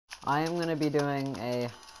I am gonna be doing a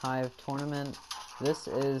Hive tournament. This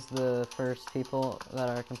is the first people that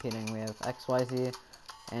are competing. We have XYZ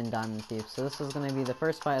and Diamond Thief. So this is gonna be the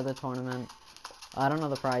first fight of the tournament. I don't know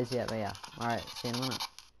the prize yet, but yeah. Alright, see you in a minute.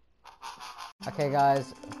 Okay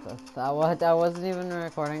guys, I wasn't even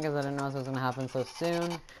recording because I didn't know this was gonna happen so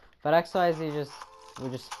soon. But XYZ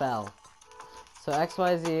just fell. So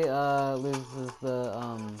XYZ loses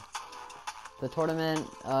the tournament.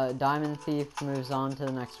 Diamond Thief moves on to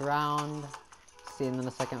the next round. See him in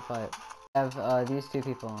the second fight. I have these two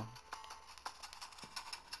people.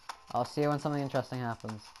 I'll see you when something interesting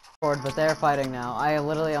happens. But they're fighting now. I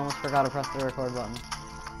literally almost forgot to press the record button.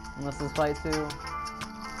 And this is fight 2.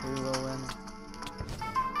 Who will win?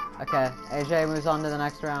 Okay, AJ moves on to the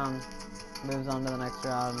next round.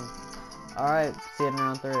 Alright, see you in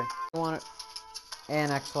round 3.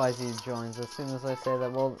 And XYZ joins as soon as I say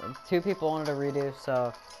that. Well, 2 people wanted to redo,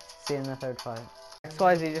 so see you in the third fight.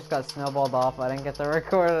 XYZ just got snowballed off. I didn't get to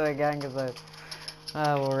record it again because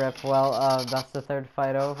I will rip. Well, that's the third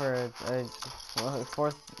fight over.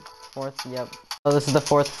 Fourth, yep. So this is the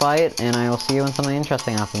 4th fight, and I will see you when something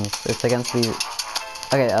interesting happens. It's against the...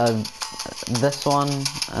 Okay, this one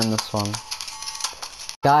and this one.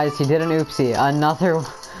 Guys, he did an oopsie. Another...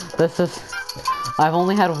 This is... I've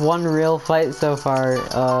only had one real fight so far,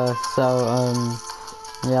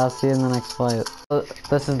 yeah, I'll see you in the next fight.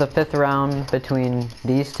 This is the 5th round between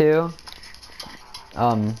these two.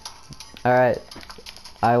 Alright.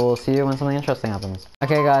 I will see you when something interesting happens.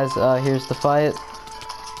 Okay guys, here's the fight.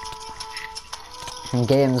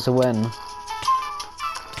 Games win.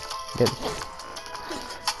 Good.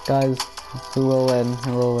 Guys, who will win?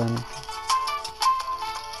 Who will win?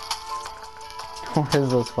 What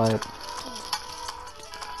is this fight?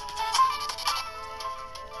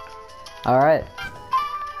 Alright.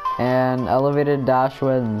 And Elevated Dash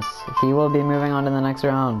wins. He will be moving on to the next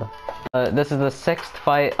round. This is the 6th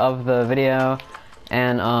fight of the video.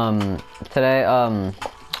 And, today,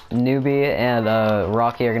 Newbie and,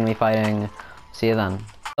 Rocky are gonna be fighting. See you then.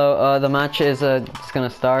 So, the match is, just gonna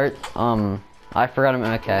start. I forgot him.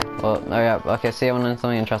 Okay. Well, oh yeah. Okay, see you when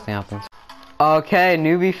something interesting happens. Okay,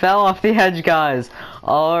 Newbie fell off the edge, guys.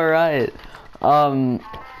 Alright.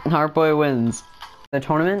 Heartboy wins. The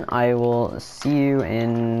tournament, I will see you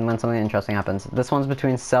in when something interesting happens. This one's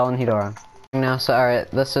between Cell and Hedora. Now, so alright,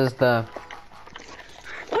 this is the...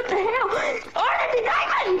 What the hell? Oh, the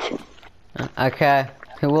diamond! Okay,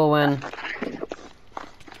 who will win?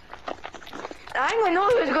 I didn't know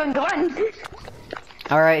who was going to win.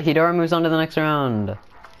 Alright, Hedora moves on to the next round.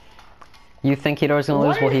 You think Hedora's gonna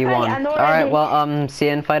lose? Well, he won. Alright, well, see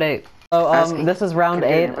you in fight 8. So, this is round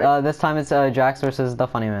 8. This time it's, Jax versus the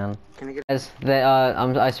Funny Man. Guys,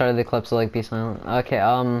 I started the clip, so, like, be silent. Okay,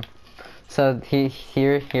 so,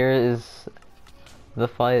 here is the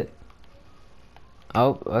fight.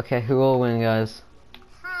 Oh, okay, who will win, guys?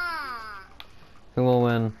 Who will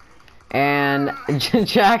win? And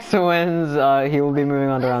Jax wins. He will be moving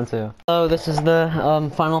on to round 2. So this is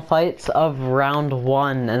the final fights of round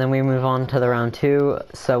 1, and then we move on to the round 2.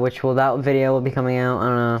 So that video will be coming out, I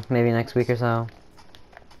don't know, maybe next week or so.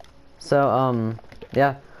 So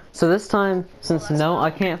yeah. So this time, since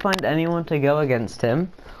I can't find anyone to go against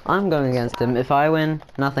him, I'm going against him. If I win,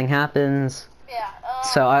 nothing happens. Yeah.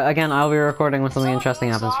 So again, I'll be recording when something interesting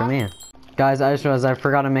happens for me. Guys, I just realized I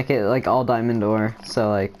forgot to make it like all diamond ore. So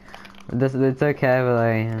like. It's okay, but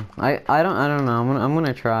I don't know. I'm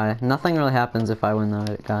gonna try. Nothing really happens if I win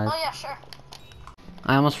though, guys. Oh yeah, sure.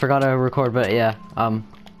 I almost forgot to record, but yeah.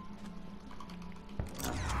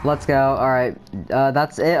 Let's go. All right.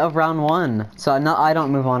 That's it of round 1. So no, I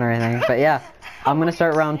don't move on or anything, but yeah, I'm gonna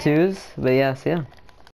start round 2s. But yeah, see ya.